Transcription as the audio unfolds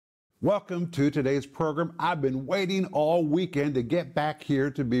Welcome to today's program. I've been waiting all weekend to get back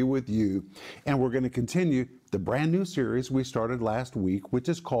here to be with you. And we're going to continue the brand new series we started last week, which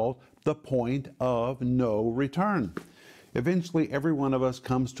is called The Point of No Return. Eventually, every one of us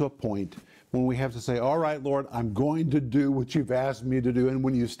comes to a point when we have to say, all right, Lord, I'm going to do what you've asked me to do. And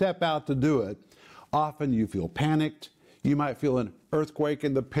when you step out to do it, often you feel panicked. You might feel an earthquake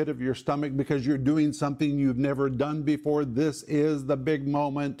in the pit of your stomach because you're doing something you've never done before. This is the big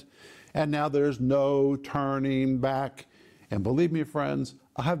moment, and now there's no turning back. And believe me, friends,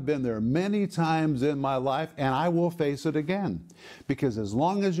 I've been there many times in my life, and I will face it again. Because as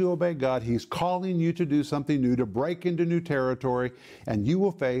long as you obey God, He's calling you to do something new, to break into new territory, and you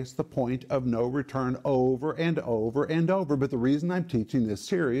will face the point of no return over and over and over. But the reason I'm teaching this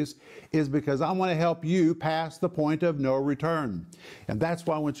series is because I want to help you pass the point of no return. And that's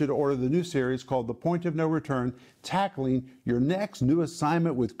why I want you to order the new series called The Point of No Return, tackling your next new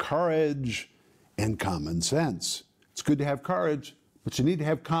assignment with courage and common sense. It's good to have courage, but you need to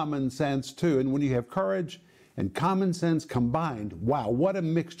have common sense too. And when you have courage and common sense combined, wow, what a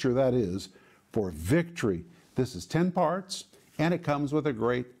mixture that is for victory. This is 10 parts, and it comes with a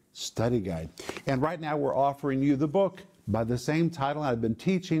great study guide. And right now we're offering you the book by the same title. I've been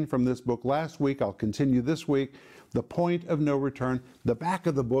teaching from this book last week. I'll continue this week. The Point of No Return. The back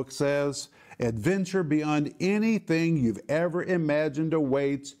of the book says, adventure beyond anything you've ever imagined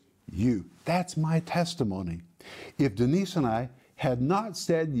awaits you. That's my testimony. If Denise and I had not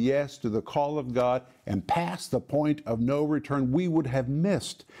said yes to the call of God and passed the point of no return, we would have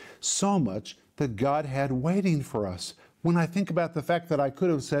missed so much that God had waiting for us. When I think about the fact that I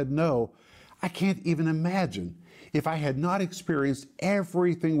could have said no, I can't even imagine if I had not experienced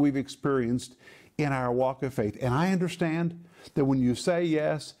everything we've experienced in our walk of faith. And I understand that when you say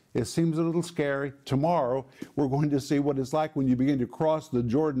yes, it seems a little scary. Tomorrow, we're going to see what it's like when you begin to cross the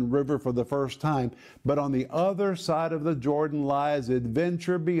Jordan River for the first time. But on the other side of the Jordan lies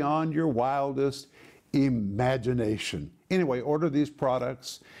adventure beyond your wildest imagination. Anyway, order these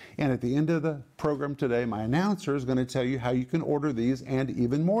products. And at the end of the program today, my announcer is going to tell you how you can order these and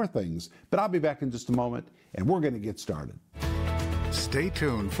even more things. But I'll be back in just a moment, and we're going to get started. Stay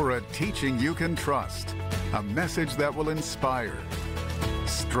tuned for a teaching you can trust, a message that will inspire,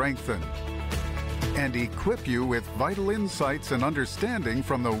 strengthen, and equip you with vital insights and understanding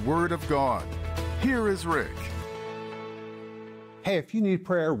from the Word of God. Here is Rick. Hey, if you need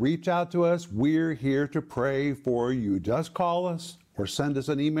prayer, reach out to us. We're here to pray for you. Just call us or send us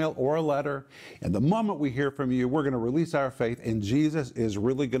an email or a letter. And the moment we hear from you, we're going to release our faith, and Jesus is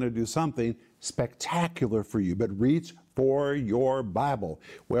really going to do something spectacular for you. But reach for your Bible.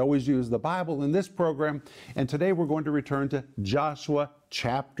 We always use the Bible in this program, and today we're going to return to Joshua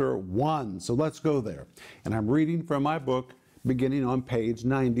chapter 1. So let's go there. And I'm reading from my book, beginning on page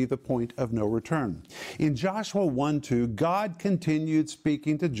 90, The Point of No Return. In Joshua 1:2, God continued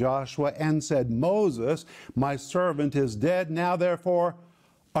speaking to Joshua and said, Moses, my servant, is dead. Now therefore,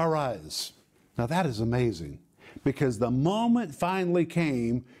 arise. Now that is amazing, because the moment finally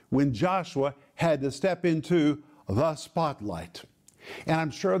came when Joshua had to step into the spotlight. And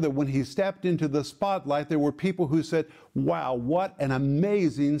I'm sure that when he stepped into the spotlight, there were people who said, wow, what an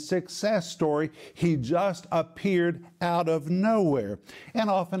amazing success story. He just appeared out of nowhere. And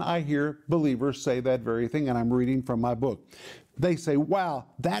often I hear believers say that very thing, and I'm reading from my book. They say, wow,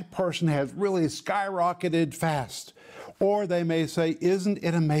 that person has really skyrocketed fast. Or they may say, isn't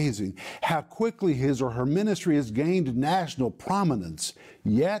it amazing how quickly his or her ministry has gained national prominence?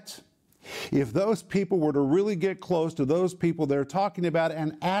 Yet, if those people were to really get close to those people they're talking about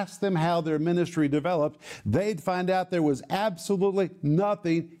and ask them how their ministry developed, they'd find out there was absolutely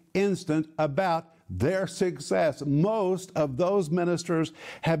nothing instant about their success. Most of those ministers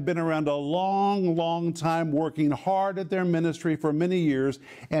have been around a long, long time, working hard at their ministry for many years,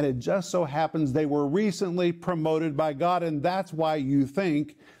 and it just so happens they were recently promoted by God, and that's why you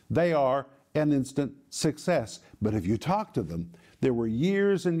think they are an instant success. But if you talk to them, there were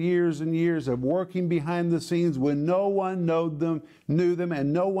years and years and years of working behind the scenes when no one knew them,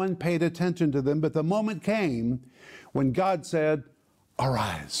 and no one paid attention to them. But the moment came when God said,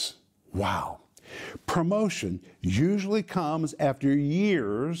 arise. Wow. Promotion usually comes after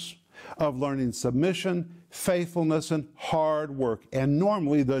years of learning submission, faithfulness, and hard work. And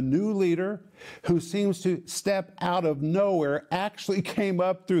normally the new leader who seems to step out of nowhere actually came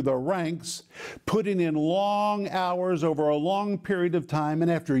up through the ranks, putting in long hours over a long period of time,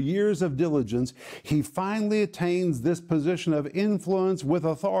 and after years of diligence, he finally attains this position of influence with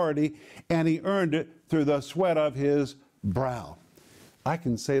authority, and he earned it through the sweat of his brow. I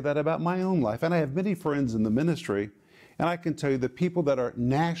can say that about my own life, and I have many friends in the ministry, And I can tell you the people that are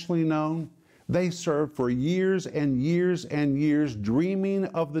nationally known, they served for years and years and years, dreaming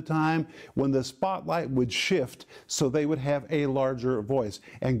of the time when the spotlight would shift so they would have a larger voice.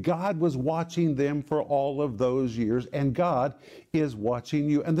 And God was watching them for all of those years, and God is watching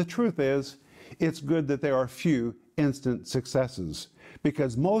you. And the truth is, it's good that there are few instant successes,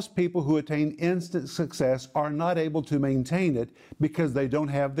 because most people who attain instant success are not able to maintain it because they don't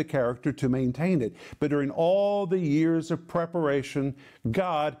have the character to maintain it. But during all the years of preparation,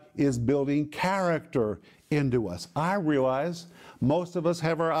 God is building character into us. I realize most of us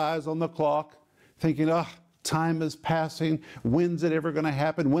have our eyes on the clock, thinking, time is passing. When's it ever going to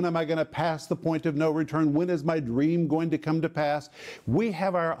happen? When am I going to pass the point of no return? When is my dream going to come to pass? We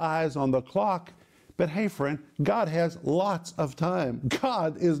have our eyes on the clock. But hey, friend, God has lots of time.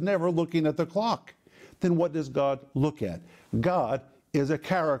 God is never looking at the clock. Then what does God look at? God is a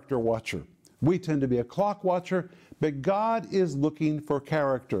character watcher. We tend to be a clock watcher, but God is looking for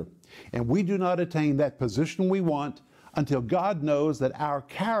character. And we do not attain that position we want until God knows that our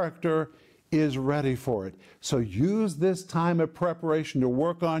character is ready for it. So use this time of preparation to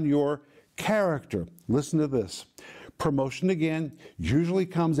work on your character. Listen to this. Promotion, again, usually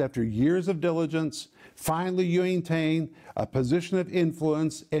comes after years of diligence. Finally, you attain a position of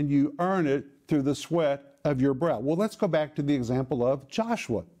influence, and you earn it through the sweat of your brow. Well, let's go back to the example of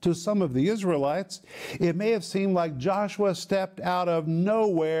Joshua. To some of the Israelites, it may have seemed like Joshua stepped out of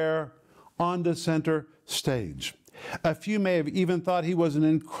nowhere onto center stage. A few may have even thought he was an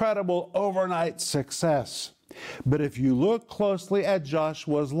incredible overnight success. But if you look closely at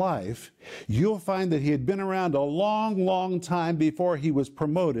Joshua's life, you'll find that he had been around a long, long time before he was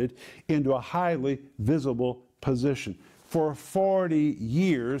promoted into a highly visible position. For 40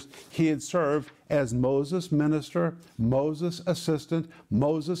 years, he had served as Moses' minister, Moses' assistant,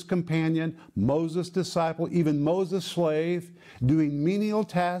 Moses' companion, Moses' disciple, even Moses' slave, doing menial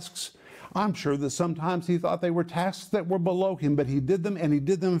tasks. I'm sure that sometimes he thought they were tasks that were below him, but he did them, and he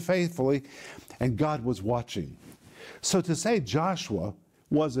did them faithfully, and God was watching. So to say Joshua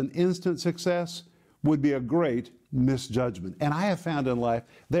was an instant success would be a great misjudgment. And I have found in life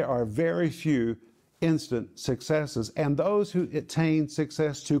there are very few instant successes, and those who attain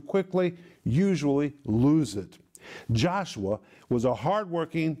success too quickly usually lose it. Joshua was a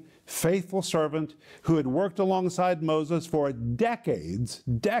hardworking, faithful servant who had worked alongside Moses for decades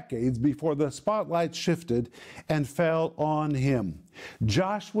before the spotlight shifted and fell on him.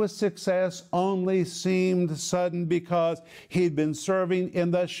 Joshua's success only seemed sudden because he'd been serving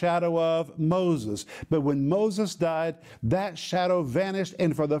in the shadow of Moses. But when Moses died, that shadow vanished,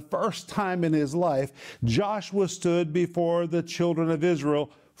 and for the first time in his life, Joshua stood before the children of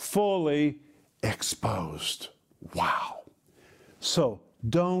Israel fully exposed. Wow. So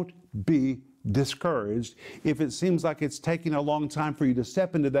don't be discouraged if it seems like it's taking a long time for you to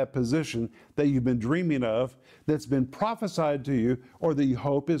step into that position that you've been dreaming of, that's been prophesied to you, or that you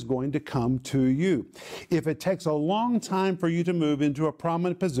hope is going to come to you. If it takes a long time for you to move into a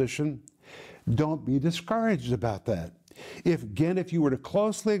prominent position, don't be discouraged about that. If you were to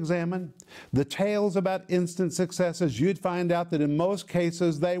closely examine the tales about instant successes, you'd find out that in most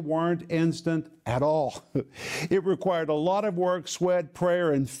cases they weren't instant at all. It required a lot of work, sweat,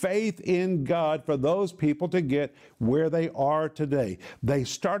 prayer, and faith in God for those people to get where they are today. They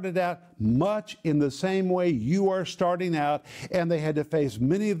started out much in the same way you are starting out, and they had to face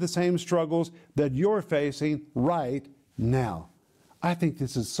many of the same struggles that you're facing right now. I think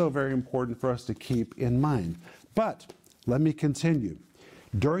this is so very important for us to keep in mind. But let me continue.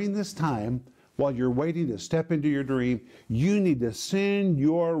 During this time, while you're waiting to step into your dream, you need to send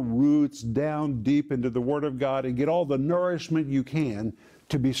your roots down deep into the Word of God and get all the nourishment you can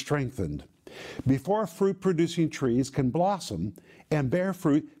to be strengthened. Before fruit-producing trees can blossom and bear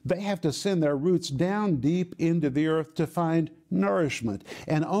fruit, they have to send their roots down deep into the earth to find nourishment.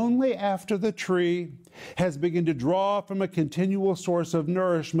 And only after the tree has begun to draw from a continual source of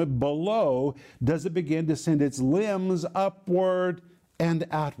nourishment below does it begin to send its limbs upward and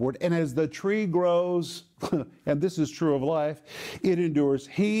outward. And as the tree grows, and this is true of life, it endures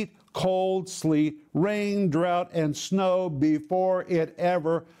heat, cold, sleet, rain, drought, and snow before it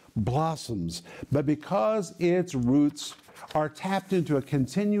ever blossoms. But because its roots are tapped into a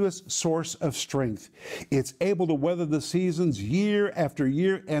continuous source of strength, it's able to weather the seasons year after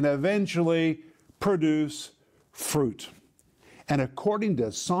year and eventually produce fruit. And according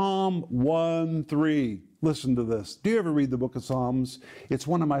to Psalm 1:3, listen to this. Do you ever read the book of Psalms? It's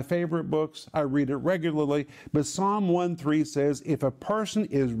one of my favorite books. I read it regularly. But Psalm 1:3 says, if a person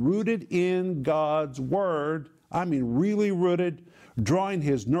is rooted in God's word, I mean really rooted, drawing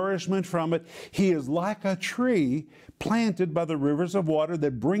his nourishment from it. He is like a tree planted by the rivers of water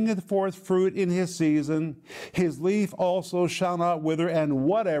that bringeth forth fruit in his season. His leaf also shall not wither, and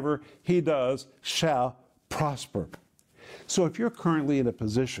whatever he does shall prosper. So if you're currently in a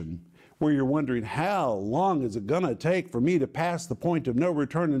position where you're wondering, how long is it going to take for me to pass the point of no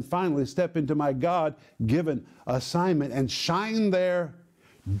return and finally step into my God-given assignment and shine there,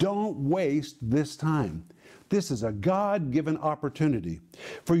 don't waste this time. This is a God-given opportunity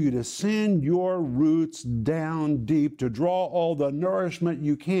for you to send your roots down deep, to draw all the nourishment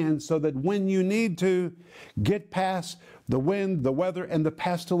you can so that when you need to get past the wind, the weather, and the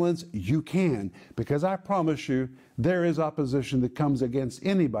pestilence, you can. Because I promise you, there is opposition that comes against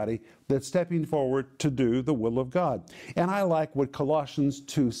anybody that's stepping forward to do the will of God. And I like what Colossians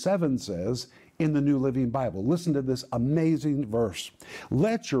 2:7 says in the New Living Bible. Listen to this amazing verse.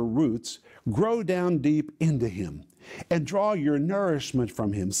 Let your roots grow down deep into him and draw your nourishment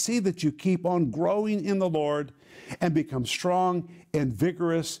from him. See that you keep on growing in the Lord and become strong and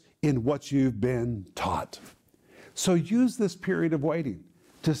vigorous in what you've been taught. So use this period of waiting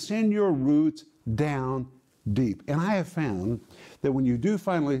to send your roots down deep. And I have found that when you do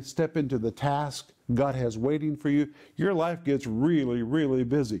finally step into the task God has waiting for you, your life gets really, really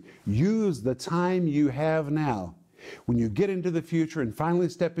busy. Use the time you have now. When you get into the future and finally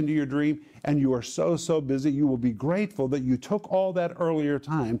step into your dream and you are so busy, you will be grateful that you took all that earlier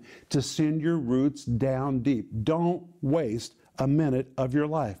time to send your roots down deep. Don't waste a minute of your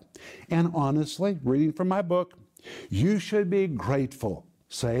life. And honestly, reading from my book, you should be grateful.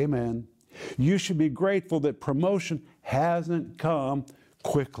 Say amen. You should be grateful that promotion hasn't come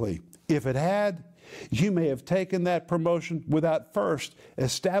quickly. If it had, you may have taken that promotion without first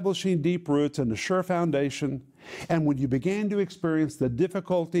establishing deep roots and a sure foundation. And when you began to experience the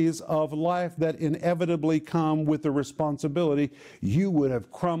difficulties of life that inevitably come with the responsibility, you would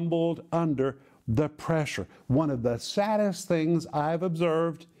have crumbled under the pressure. One of the saddest things I've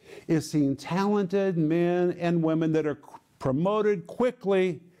observed is seeing talented men and women that are promoted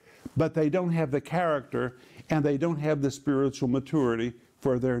quickly, but they don't have the character and they don't have the spiritual maturity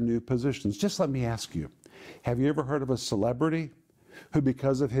for their new positions. Just let me ask you, have you ever heard of a celebrity who,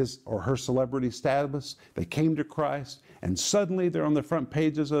 because of his or her celebrity status, they came to Christ and suddenly they're on the front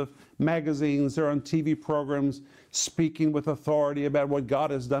pages of magazines, they're on TV programs speaking with authority about what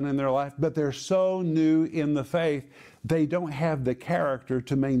God has done in their life, but they're so new in the faith, they don't have the character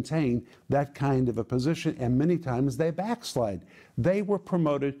to maintain that kind of a position, and many times they backslide. They were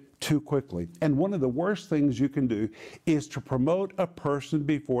promoted too quickly. And one of the worst things you can do is to promote a person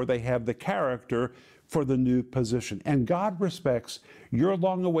before they have the character for the new position. And God respects your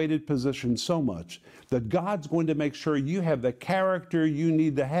long-awaited position so much that God's going to make sure you have the character you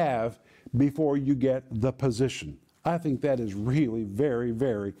need to have before you get the position. I think that is really very,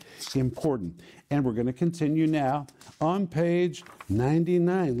 very important. And we're going to continue now on page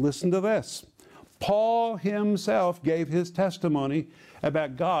 99. Listen to this. Paul himself gave his testimony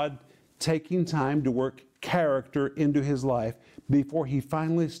about God taking time to work character into his life before he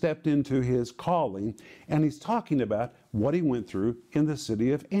finally stepped into his calling. And he's talking about what he went through in the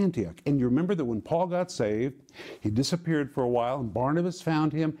city of Antioch. And you remember that when Paul got saved, he disappeared for a while, and Barnabas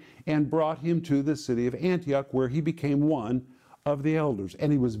found him and brought him to the city of Antioch, where he became one of the elders.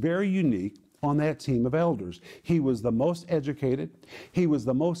 And he was very unique on that team of elders. He was the most educated. He was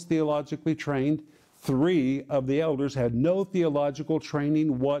the most theologically trained. 3 of the elders had no theological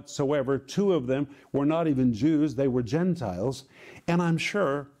training whatsoever. 2 of them were not even Jews, they were Gentiles. And I'm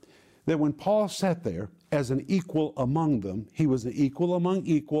sure that when Paul sat there as an equal among them, he was an equal among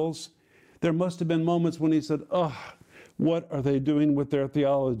equals, there must have been moments when he said, what are they doing with their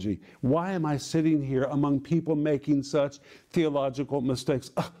theology? Why am I sitting here among people making such theological mistakes?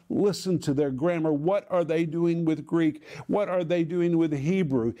 Listen to their grammar. What are they doing with Greek? What are they doing with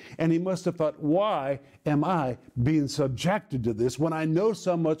Hebrew? And he must have thought, why am I being subjected to this when I know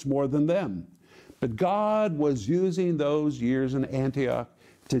so much more than them? But God was using those years in Antioch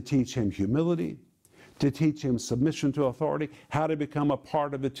to teach him humility, to teach him submission to authority, how to become a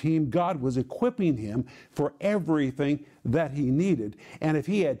part of the team. God was equipping him for everything that he needed. And if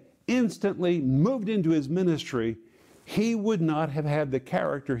he had instantly moved into his ministry, he would not have had the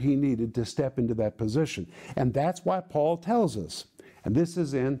character he needed to step into that position. And that's why Paul tells us, and this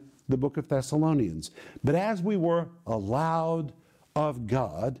is in the book of Thessalonians, but as we were allowed of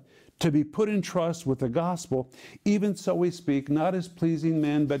God to be put in trust with the gospel, even so we speak, not as pleasing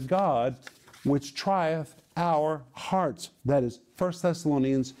men, but God, which trieth our hearts. That is 1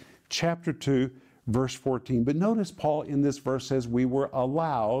 Thessalonians chapter 2, verse 14. But notice Paul in this verse says we were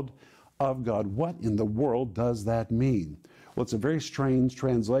allowed of God. What in the world does that mean? Well, it's a very strange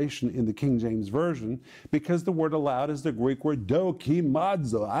translation in the King James Version because the word allowed is the Greek word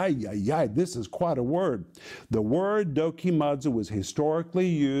dokimazo. This is quite a word. The word dokimazo was historically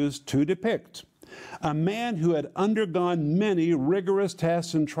used to depict a man who had undergone many rigorous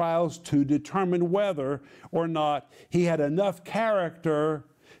tests and trials to determine whether or not he had enough character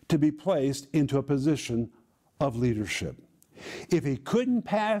to be placed into a position of leadership. If he couldn't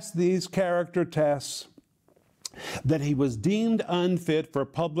pass these character tests, then he was deemed unfit for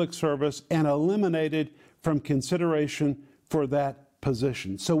public service and eliminated from consideration for that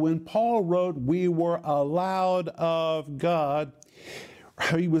position. So when Paul wrote, "We were allowed of God,"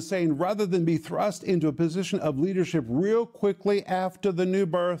 he was saying rather than be thrust into a position of leadership real quickly after the new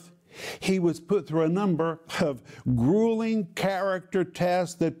birth, he was put through a number of grueling character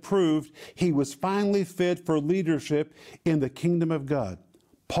tests that proved he was finally fit for leadership in the kingdom of God.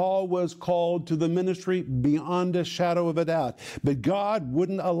 Paul was called to the ministry beyond a shadow of a doubt, but God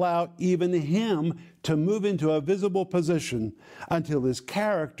wouldn't allow even him to move into a visible position until his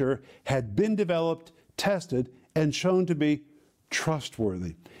character had been developed, tested, and shown to be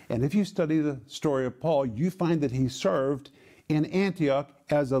trustworthy. And if you study the story of Paul, you find that he served in Antioch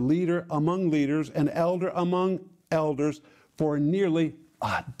as a leader among leaders, an elder among elders for nearly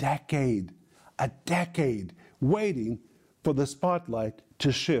a decade, waiting for the spotlight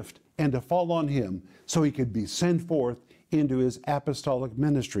to shift and to fall on him so he could be sent forth into his apostolic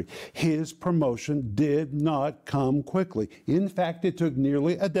ministry. His promotion did not come quickly. In fact, it took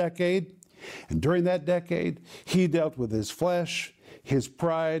nearly a decade. And during that decade, he dealt with his flesh, his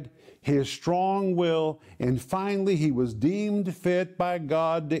pride, his strong will, and finally he was deemed fit by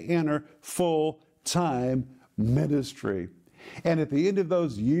God to enter full-time ministry. And at the end of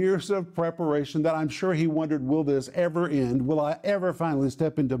those years of preparation that I'm sure he wondered, will this ever end? Will I ever finally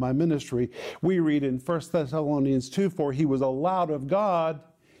step into my ministry? We read in 1 Thessalonians 2:4, he was allowed of God.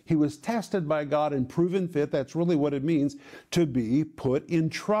 He was tested by God and proven fit. That's really what it means to be put in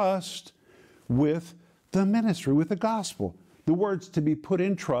trust with the ministry, with the gospel. The words to be put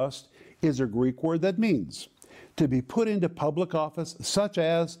in trust is a Greek word that means to be put into public office, such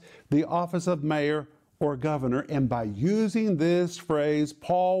as the office of mayor or governor. And by using this phrase,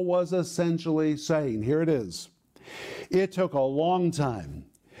 Paul was essentially saying, here it is, it took a long time,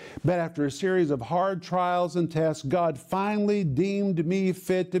 but after a series of hard trials and tests, God finally deemed me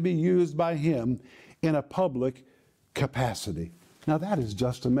fit to be used by him in a public capacity. Now that is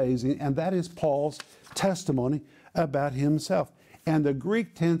just amazing, and that is Paul's testimony about himself. And the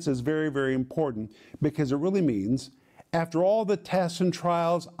Greek tense is very, very important because it really means after all the tests and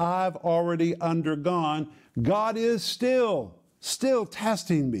trials I've already undergone, God is still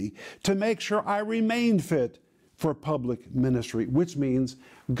testing me to make sure I remain fit for public ministry, which means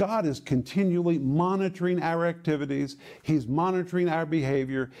God is continually monitoring our activities. He's monitoring our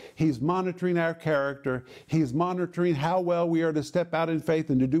behavior. He's monitoring our character. He's monitoring how well we are to step out in faith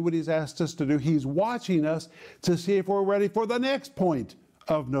and to do what he's asked us to do. He's watching us to see if we're ready for the next point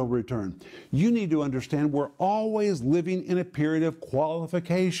of no return. You need to understand we're always living in a period of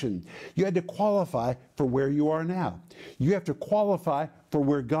qualification. You had to qualify for where you are now. You have to qualify for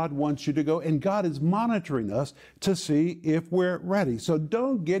where God wants you to go, and God is monitoring us to see if we're ready. So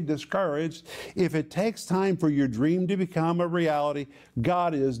don't get discouraged if it takes time for your dream to become a reality.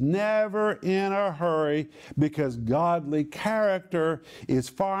 God is never in a hurry because godly character is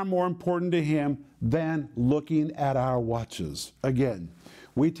far more important to him than looking at our watches. Again,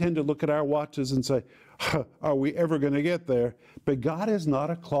 we tend to look at our watches and say, are we ever going to get there? But God is not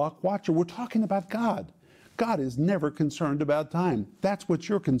a clock watcher. We're talking about God. God is never concerned about time. That's what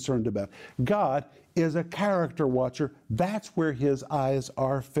you're concerned about. God is a character watcher. That's where his eyes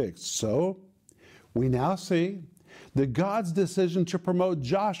are fixed. So we now see that God's decision to promote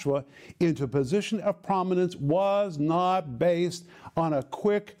Joshua into a position of prominence was not based on a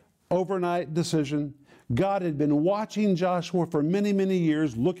quick overnight decision. God had been watching Joshua for many, many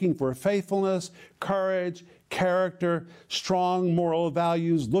years, looking for faithfulness, courage, character, strong moral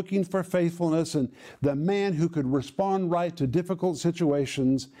values, looking for faithfulness, and the man who could respond right to difficult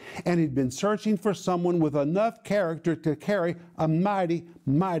situations. And he'd been searching for someone with enough character to carry a mighty,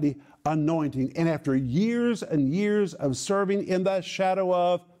 mighty anointing. And after years and years of serving in the shadow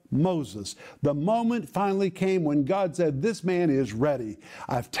of Moses, the moment finally came when God said, this man is ready.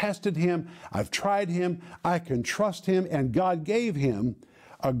 I've tested him. I've tried him. I can trust him. And God gave him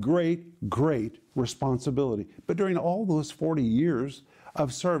a great, great responsibility. But during all those 40 years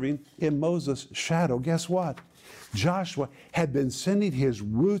of serving in Moses' shadow, guess what? Joshua had been sending his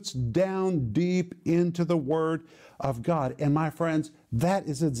roots down deep into the Word of God. And my friends, that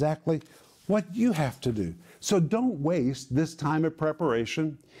is exactly what you have to do. So don't waste this time of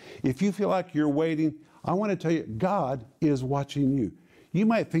preparation. If you feel like you're waiting, I want to tell you, God is watching you. You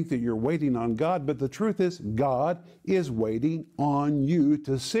might think that you're waiting on God, but the truth is, God is waiting on you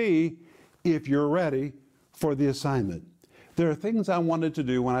to see if you're ready for the assignment. There are things I wanted to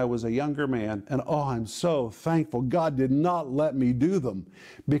do when I was a younger man, and oh, I'm so thankful God did not let me do them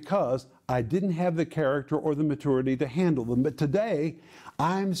because I didn't have the character or the maturity to handle them. But today,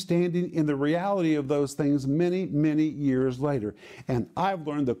 I'm standing in the reality of those things many, many years later. And I've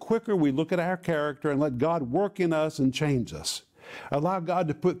learned the quicker we look at our character and let God work in us and change us, allow God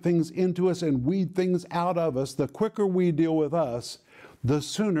to put things into us and weed things out of us, the quicker we deal with us, the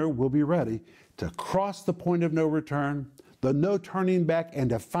sooner we'll be ready to cross the point of no return, the no turning back, and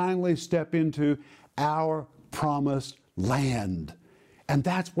to finally step into our promised land. And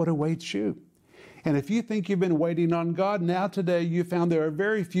that's what awaits you. And if you think you've been waiting on God, now today you found there are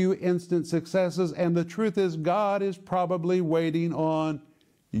very few instant successes, and the truth is God is probably waiting on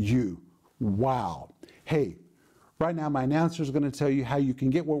you. Wow. Hey, right now my announcer is going to tell you how you can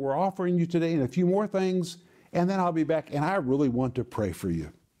get what we're offering you today and a few more things, and then I'll be back, and I really want to pray for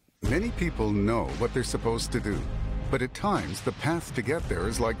you. Many people know what they're supposed to do, but at times the path to get there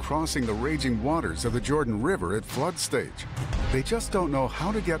is like crossing the raging waters of the Jordan River at flood stage. They just don't know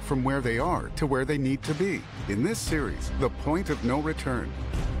how to get from where they are to where they need to be. In this series, The Point of No Return,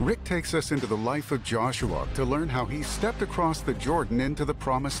 Rick takes us into the life of Joshua to learn how he stepped across the Jordan into the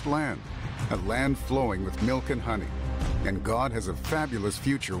promised land, a land flowing with milk and honey. And God has a fabulous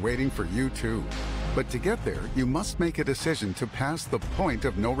future waiting for you too. But to get there, you must make a decision to pass the point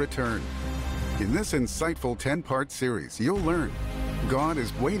of no return. In this insightful 10-part series, you'll learn God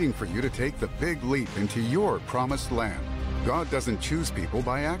is waiting for you to take the big leap into your promised land. God doesn't choose people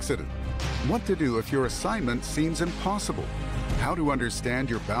by accident. What to do if your assignment seems impossible. How to understand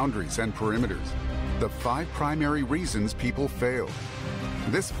your boundaries and perimeters. The 5 primary reasons people fail.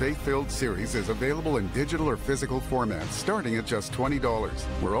 This faith-filled series is available in digital or physical formats starting at just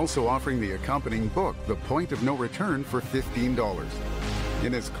 $20. We're also offering the accompanying book, The Point of No Return, for $15.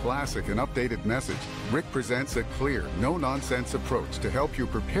 In his classic and updated message, Rick presents a clear, no-nonsense approach to help you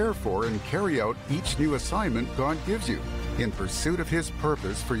prepare for and carry out each new assignment God gives you in pursuit of His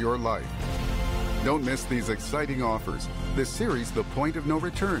purpose for your life. Don't miss these exciting offers, the series The Point of No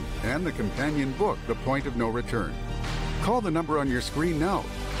Return and the companion book, The Point of No Return. Call the number on your screen now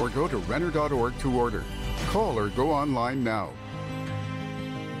or go to Renner.org to order. Call or go online now.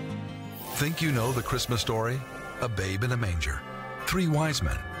 Think you know the Christmas story? A babe in a manger, 3 wise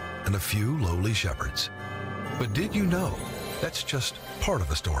men, and a few lowly shepherds. But did you know that's just part of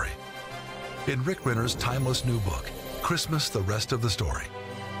the story? In Rick Renner's timeless new book, Christmas, the Rest of the Story,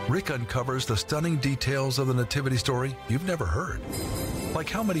 Rick uncovers the stunning details of the nativity story you've never heard. Like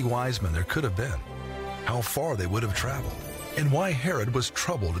how many wise men there could have been, how far they would have traveled, and why Herod was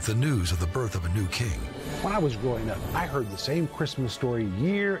troubled at the news of the birth of a new king. When I was growing up, I heard the same Christmas story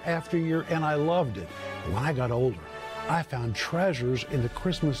year after year, and I loved it. When I got older, I found treasures in the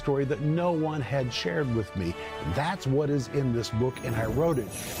Christmas story that no one had shared with me. That's what is in this book, and I wrote it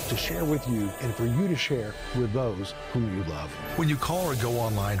to share with you and for you to share with those whom you love. When you call or go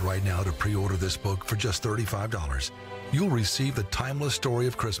online right now to pre-order this book for just $35, you'll receive the timeless story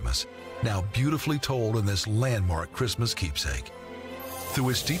of Christmas, now beautifully told in this landmark Christmas keepsake. Through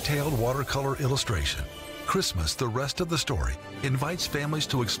its detailed watercolor illustration, Christmas, the Rest of the Story, invites families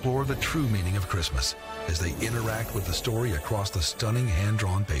to explore the true meaning of Christmas as they interact with the story across the stunning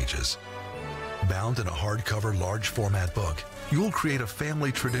hand-drawn pages. Bound in a hardcover, large format book, you'll create a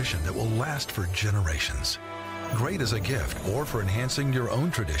family tradition that will last for generations. Great as a gift or for enhancing your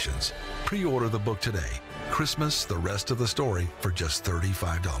own traditions. Pre-order the book today, Christmas, the Rest of the Story, for just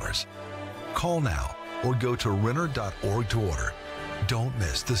 $35. Call now or go to Renner.org to order. Don't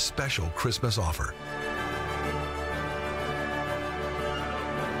miss this special Christmas offer.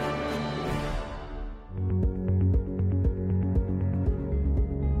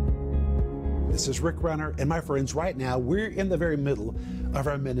 This is Rick Renner, and my friends, right now we're in the very middle of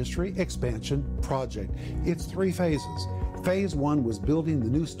our ministry expansion project. It's 3 phases. Phase 1 was building the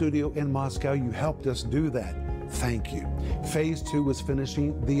new studio in Moscow. You helped us do that. Thank you. Phase 2 was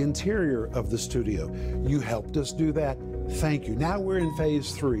finishing the interior of the studio. You helped us do that. Thank you. Now we're in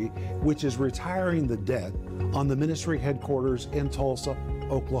Phase 3, which is retiring the debt on the ministry headquarters in Tulsa,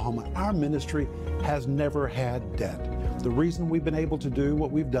 Oklahoma. Our ministry has never had debt. The reason we've been able to do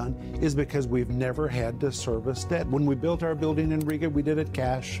what we've done is because we've never had to service debt. When we built our building in Riga, we did it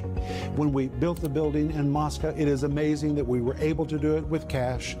cash. When we built the building in Moscow, it is amazing that we were able to do it with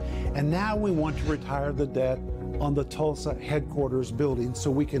cash. And now we want to retire the debt on the Tulsa headquarters building so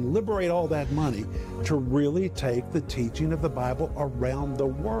we can liberate all that money to really take the teaching of the Bible around the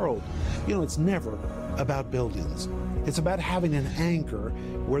world. You know, it's never about buildings. It's about having an anchor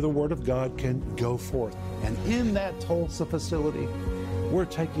where the Word of God can go forth. And in that Tulsa facility, we're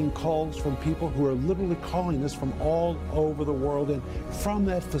taking calls from people who are literally calling us from all over the world. And from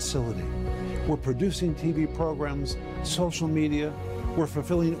that facility, we're producing TV programs, social media, we're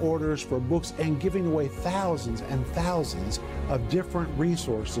fulfilling orders for books and giving away thousands and thousands of different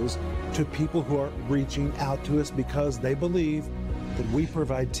resources to people who are reaching out to us because they believe that we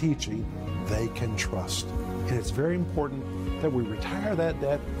provide teaching they can trust. And it's very important that we retire that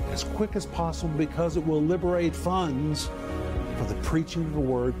debt as quick as possible because it will liberate funds for the preaching of the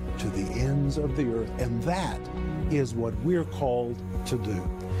Word to the ends of the earth. And that is what we're called to do.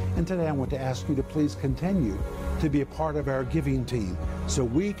 And today I want to ask you to please continue to be a part of our giving team so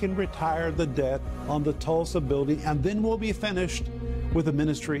we can retire the debt on the Tulsa building, and then we'll be finished with the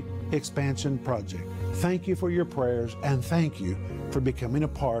ministry expansion project. Thank you for your prayers, and thank you for becoming a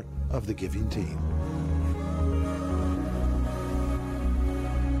part of the giving team.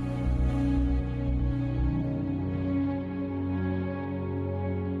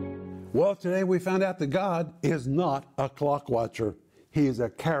 Well, today we found out that God is not a clock watcher. He is a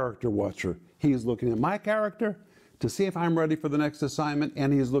character watcher. He is looking at my character to see if I'm ready for the next assignment,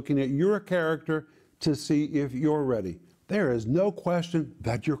 and He's looking at your character to see if you're ready. There is no question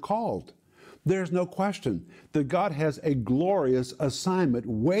that you're called. There's no question that God has a glorious assignment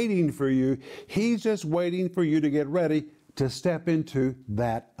waiting for you. He's just waiting for you to get ready to step into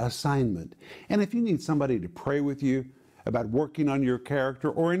that assignment. And if you need somebody to pray with you about working on your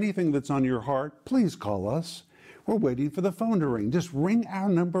character or anything that's on your heart, please call us. We're waiting for the phone to ring. Just ring our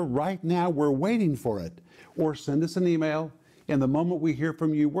number right now. We're waiting for it. Or send us an email. And the moment we hear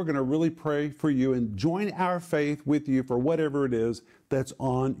from you, we're going to really pray for you and join our faith with you for whatever it is that's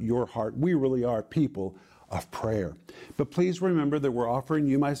on your heart. We really are people of prayer. But please remember that we're offering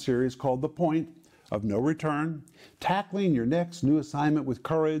you my series called The Point of No Return, tackling your next new assignment with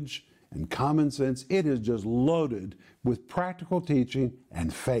courage and common sense. It is just loaded with practical teaching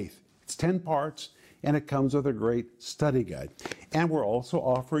and faith. It's 10 parts, and it comes with a great study guide. And we're also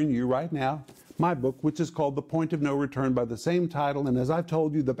offering you right now my book, which is called The Point of No Return by the same title. And as I've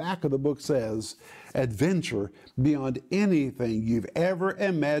told you, the back of the book says, adventure beyond anything you've ever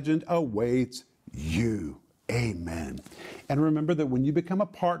imagined awaits you. Amen. And remember that when you become a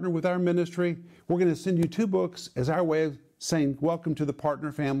partner with our ministry, we're going to send you 2 books as our way of saying welcome to the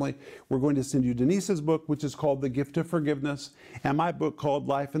partner family. We're going to send you Denise's book, which is called The Gift of Forgiveness, and my book called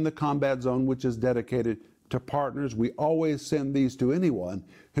Life in the Combat Zone, which is dedicated to partners. We always send these to anyone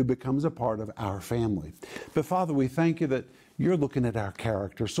who becomes a part of our family. But Father, we thank you that you're looking at our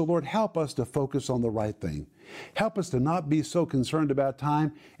character. So Lord, help us to focus on the right thing. Help us to not be so concerned about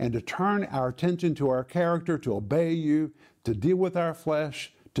time and to turn our attention to our character, to obey you, to deal with our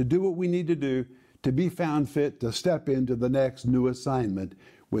flesh, to do what we need to do, to be found fit to step into the next new assignment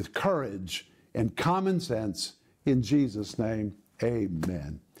with courage and common sense. In Jesus' name,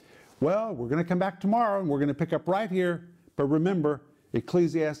 amen. Well, we're going to come back tomorrow and we're going to pick up right here. But remember,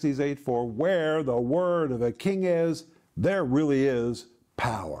 Ecclesiastes 8:4, where the word of a king is, there really is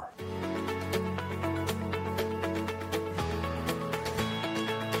power.